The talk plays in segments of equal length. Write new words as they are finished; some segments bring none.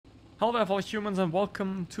Hello there, fellow humans, and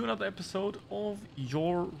welcome to another episode of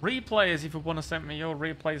Your Replays. If you want to send me your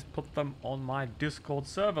replays, put them on my Discord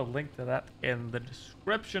server. Link to that in the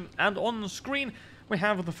description. And on the screen, we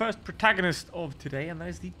have the first protagonist of today, and that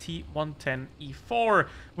is the T110E4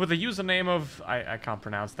 with a username of... I can't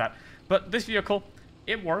pronounce that. But this vehicle,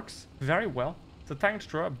 it works very well. It's a tank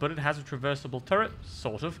destroyer, but it has a traversable turret,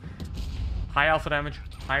 sort of. High alpha damage,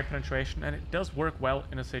 high penetration, and it does work well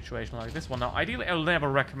in a situation like this one. Now, ideally, I will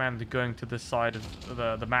never recommend going to this side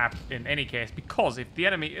of the map in any case, because if the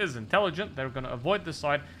enemy is intelligent, they're going to avoid this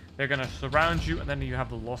side, they're going to surround you, and then you have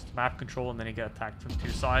the lost map control, and then you get attacked from two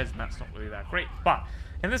sides, and that's not really that great. But,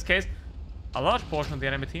 in this case, a large portion of the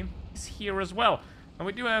enemy team is here as well. And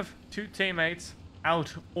we do have two teammates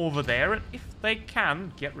out over there, and if they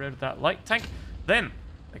can get rid of that light tank, then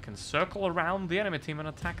they can circle around the enemy team and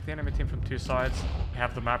attack the enemy team from two sides. You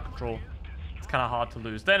have the map control. It's kind of hard to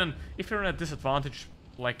lose. Then, and if you're in a disadvantage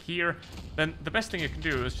like here, then the best thing you can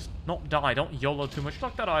do is just not die. Don't YOLO too much.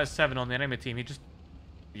 Look at that IS-7 on the enemy team. He just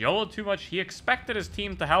YOLO too much. He expected his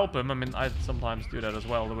team to help him. I mean, I sometimes do that as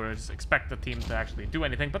well, where I just expect the team to actually do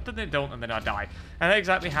anything, but then they don't, and then I die. And that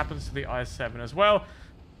exactly happens to the IS-7 as well.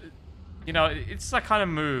 You know, it's that kind of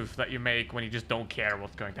move that you make when you just don't care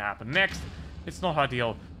what's going to happen next. It's not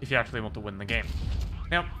ideal if you actually want to win the game.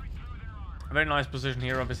 Now, a very nice position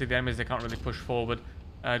here. Obviously, the enemies, they can't really push forward.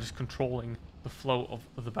 Just controlling the flow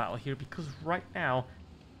of the battle here, because right now,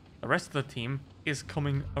 the rest of the team is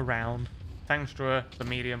coming around. Tank destroyer, the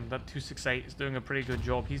medium, that 268 is doing a pretty good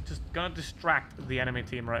job. He's just going to distract the enemy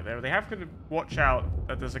team right there. They have to watch out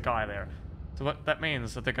that there's a guy there. So what that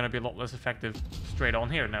means that they're going to be a lot less effective straight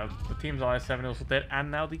on here. Now, the team's IS-7 is also dead,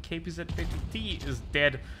 and now the KPZ-50T is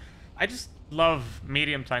dead. I just love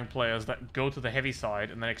medium tank players that go to the heavy side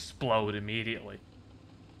and then explode immediately.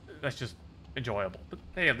 That's just enjoyable. But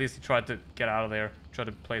hey, at least he tried to get out of there, try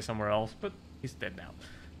to play somewhere else, but he's dead now.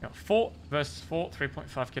 Now, 4 versus 4,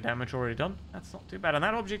 3.5k damage already done. That's not too bad. And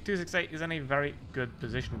that Object 268 is in a very good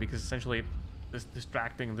position, because essentially this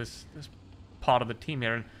distracting this part of the team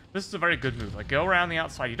here. And this is a very good move. Like, go around the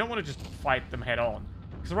outside. You don't want to just fight them head on.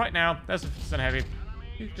 Because right now, there's a heavy.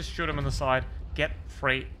 You just shoot him in the side. Get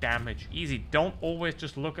free damage. Easy. Don't always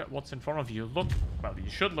just look at what's in front of you. Well, you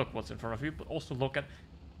should look what's in front of you, but also look at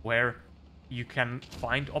where you can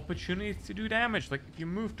find opportunities to do damage. Like, if you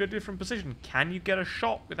move to a different position, can you get a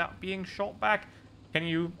shot without being shot back? Can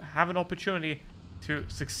you have an opportunity to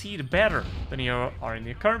succeed better than you are in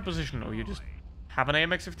your current position? Or you just have an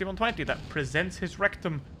AMX 5120 that presents his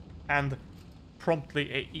rectum and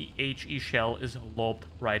promptly a HE shell is lobbed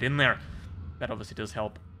right in there. That obviously does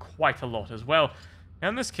help quite a lot as well. Now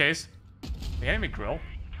in this case, the enemy grill,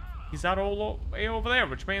 he's out all the way over there,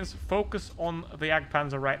 which means focus on the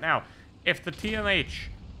Jagdpanzer right now. If the TNH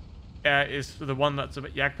is the one that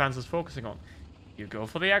Jagdpanzer's focusing on, you go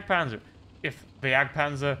for the Jagdpanzer. If the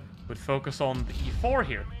Jagdpanzer would focus on the E4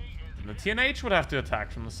 here, then the TNH would have to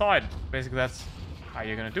attack from the side. Basically, that's how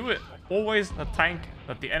you're going to do it. Always the tank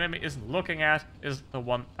that the enemy isn't looking at is the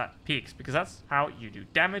one that peaks, because that's how you do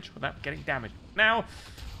damage without getting damaged. Now,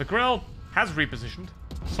 the grill has repositioned,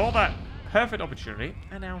 saw that perfect opportunity,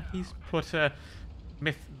 and now he's put a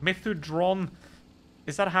Mithudron.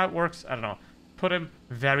 Is that how it works? I don't know. Put him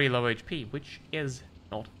very low HP, which is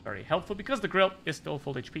not very helpful, because the grill is still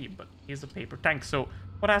full HP, but he's a paper tank. So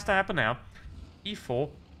what has to happen now? E4,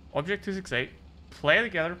 Object 268, play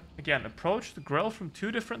together. Again, approach the grill from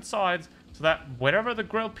two different sides, so that wherever the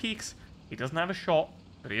grill peaks, he doesn't have a shot,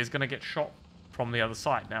 but he is going to get shot from the other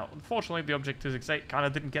side. Now, unfortunately, the Object 268 kind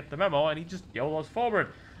of didn't get the memo, and he just YOLOs forward.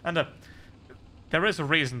 And there is a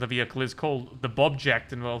reason the vehicle is called the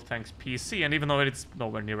Bobject in World Tanks PC, and even though it's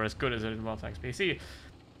nowhere near as good as it is in World Tanks PC,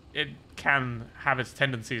 it can have its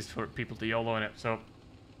tendencies for people to YOLO in it. So,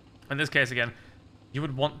 in this case, again, you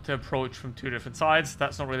would want to approach from two different sides.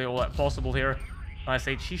 That's not really all that possible here. Nice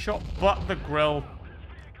HE shot, but the grill,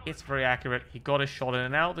 it's very accurate. He got his shot in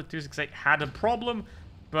and out. The 268 had a problem,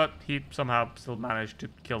 but he somehow still managed to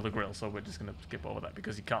kill the grill, so we're just going to skip over that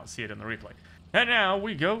because you can't see it in the replay. And now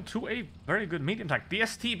we go to a very good medium tank, the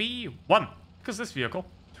STB-1, because this vehicle,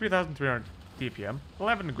 3,300 DPM,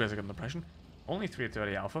 11 degrees of compression, only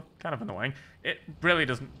 330 alpha, kind of annoying. It really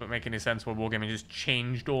doesn't make any sense where Wargaming just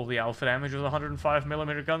changed all the alpha damage with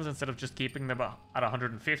 105mm guns instead of just keeping them at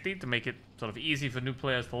 150 to make it sort of easy for new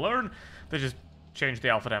players to learn. They just changed the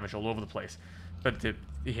alpha damage all over the place. But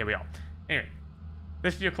here we are. Anyway,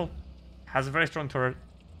 this vehicle has a very strong turret,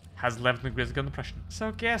 has 11 degrees of gun depression.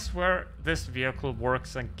 So guess where this vehicle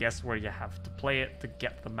works, and guess where you have to play it to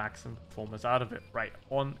get the maximum performance out of it. Right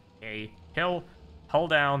on a hill, hull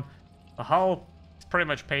down. The hull is pretty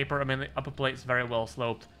much paper. I mean, the upper plate's very well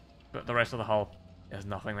sloped. but the rest of the hull, there's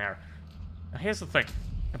nothing there. Now here's the thing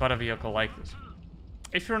about a vehicle like this.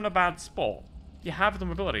 If you're in a bad spot, you have the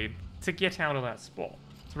mobility to get out of that spot.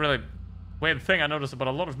 It's a really weird thing I notice about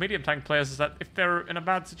a lot of medium tank players is that if they're in a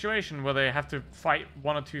bad situation where they have to fight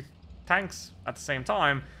 1 or 2 tanks at the same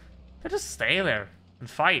time, they just stay there and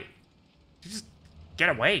fight. You just get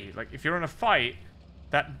away. Like, if you're in a fight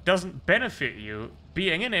that doesn't benefit you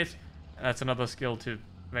being in it, that's another skill to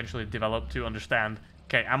eventually develop to understand,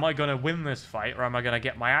 okay, am I going to win this fight or am I going to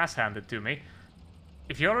get my ass handed to me?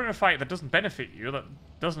 If you're in a fight that doesn't benefit you, that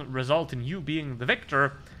doesn't result in you being the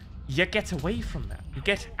victor, you get away from that. You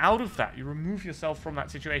get out of that. You remove yourself from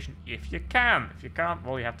that situation if you can. If you can't,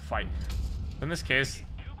 well, you have to fight. In this case,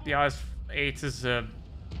 the IS-8 is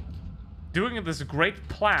doing this great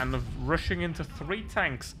plan of rushing into 3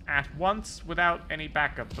 tanks at once without any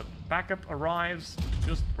backup. But backup arrives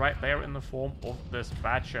just right there in the form of this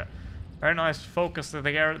Batchat. Very nice focus to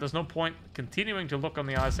the air. There's no point continuing to look on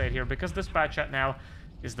the IS-8 here because this Batchat now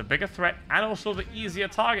is the bigger threat and also the easier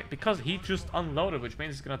target because he just unloaded, which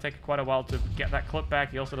means it's going to take quite a while to get that clip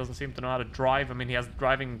back. He also doesn't seem to know how to drive. I mean, he has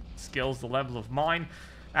driving skills the level of mine.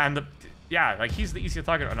 And yeah, like, he's the easier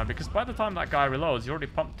target right now because by the time that guy reloads, you already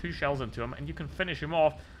pumped 2 shells into him and you can finish him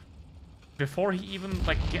off before he even,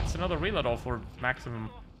 like, gets another reload off for maximum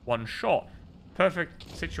 1 shot.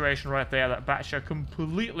 Perfect situation right there. That Batchat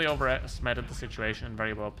completely overestimated the situation and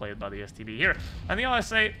very well played by the STB here. And the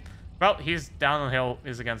IS-8, well, he's down the hill,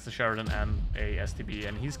 is against the Sheridan and a STB,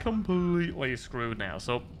 and he's completely screwed now.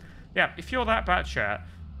 So, yeah, if you're that Batchat,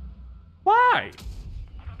 why?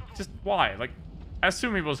 Just why? Like, I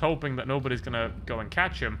assume he was hoping that nobody's gonna go and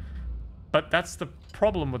catch him, but that's the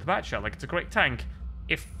problem with Batchat. Like, it's a great tank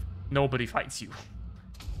if nobody fights you.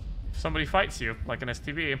 If somebody fights you, like an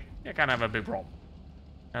STB, you kind of have a big problem.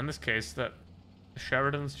 And in this case, that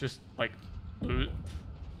Sheridan's just, like, the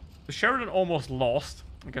Sheridan almost lost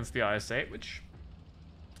against the IS-8, which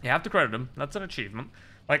you have to credit him. That's an achievement.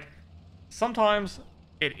 Like, sometimes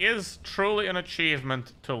it is truly an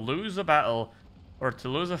achievement to lose a battle or to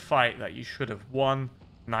lose a fight that you should have won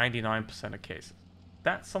 99% of cases.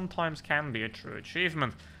 That sometimes can be a true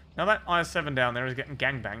achievement. Now that IS-7 down there is getting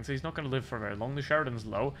gangbanged, so he's not going to live for very long. The Sheridan's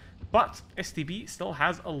low, but STB still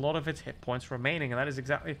has a lot of its hit points remaining, and that is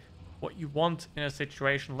exactly what you want in a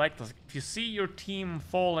situation like this. If you see your team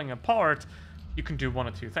falling apart, you can do 1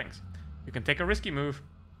 or 2 things. You can take a risky move,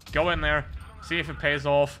 go in there, see if it pays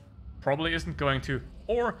off, probably isn't going to,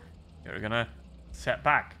 or you're going to set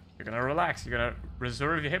back. You're going to relax, you're going to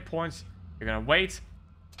reserve your hit points, you're going to wait,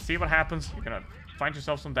 see what happens, you're going to find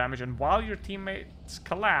yourself some damage, and while your teammates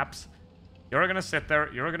collapse, you're going to sit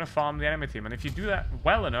there, you're going to farm the enemy team, and if you do that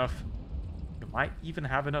well enough, you might even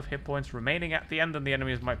have enough hit points remaining at the end, and the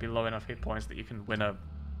enemies might be low enough hit points that you can win a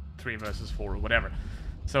 3 versus 4 or whatever.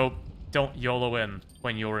 So don't YOLO in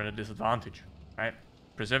when you're in a disadvantage, right?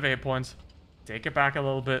 Preserve your hit points, take it back a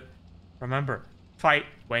little bit. Remember, fight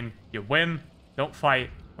when you win, don't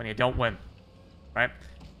fight when you don't win, right?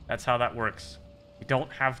 That's how that works. You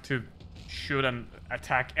don't have to shoot and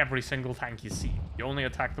attack every single tank you see. You only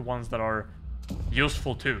attack the ones that are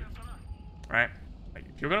useful too, right? Like,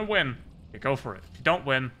 if you're gonna win, you go for it. If you don't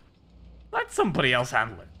win, let somebody else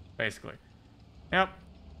handle it, basically. Yep,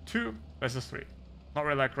 2 versus 3. Not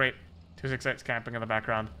really that great. 268's camping in the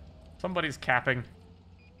background. Somebody's capping,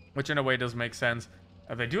 which in a way does make sense.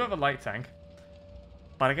 They do have a light tank,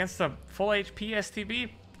 but against a full HP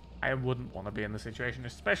STB, I wouldn't want to be in the situation,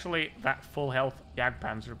 especially that full health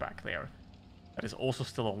Jagdpanzer back there that is also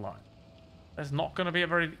still online. There's not going to be a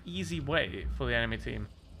very easy way for the enemy team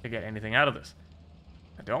to get anything out of this.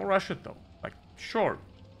 And don't rush it though. Like, sure,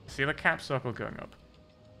 see the cap circle going up.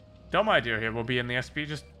 Dumb idea here will be in the SP,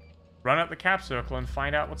 just run out the cap circle and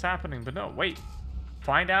find out what's happening. But no, wait.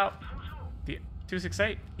 Find out the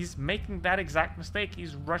 268. He's making that exact mistake.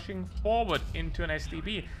 He's rushing forward into an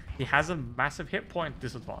STB. He has a massive hit point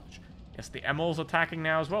disadvantage. Yes, the ML's attacking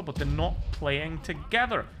now as well, but they're not playing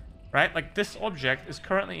together, right? Like, this object is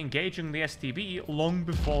currently engaging the STB long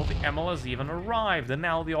before the ML has even arrived. And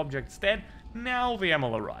now the object's dead. Now the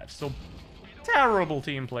ML arrives. So, terrible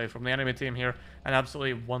team play from the enemy team here. And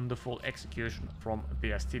absolutely wonderful execution from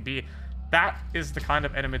the STB. That is the kind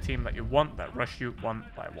of enemy team that you want, that rush you 1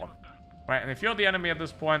 by 1. Right, and if you're the enemy at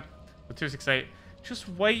this point, the 268, just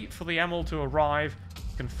wait for the ML to arrive.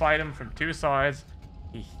 You can fight him from 2 sides.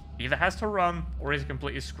 He either has to run, or he's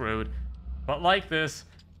completely screwed. But like this,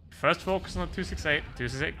 first focus on the 268,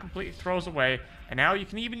 268 completely throws away, and now you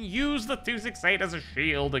can even use the 268 as a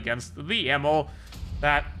shield against the ML.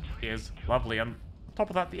 That is lovely, and on top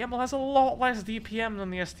of that, the ML has a lot less DPM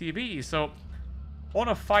than the STB, so on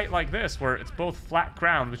a fight like this, where it's both flat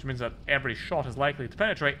ground, which means that every shot is likely to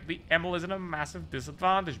penetrate, the Emil is in a massive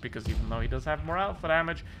disadvantage, because even though he does have more alpha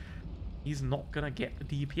damage, he's not going to get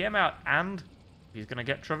the DPM out, and if he's going to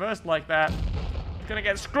get traversed like that, he's going to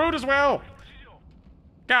get screwed as well.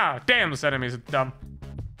 God damn, this enemy is dumb.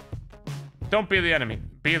 Don't be the enemy,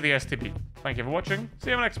 be the STB. Thank you for watching, see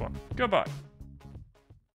you in the next one, goodbye.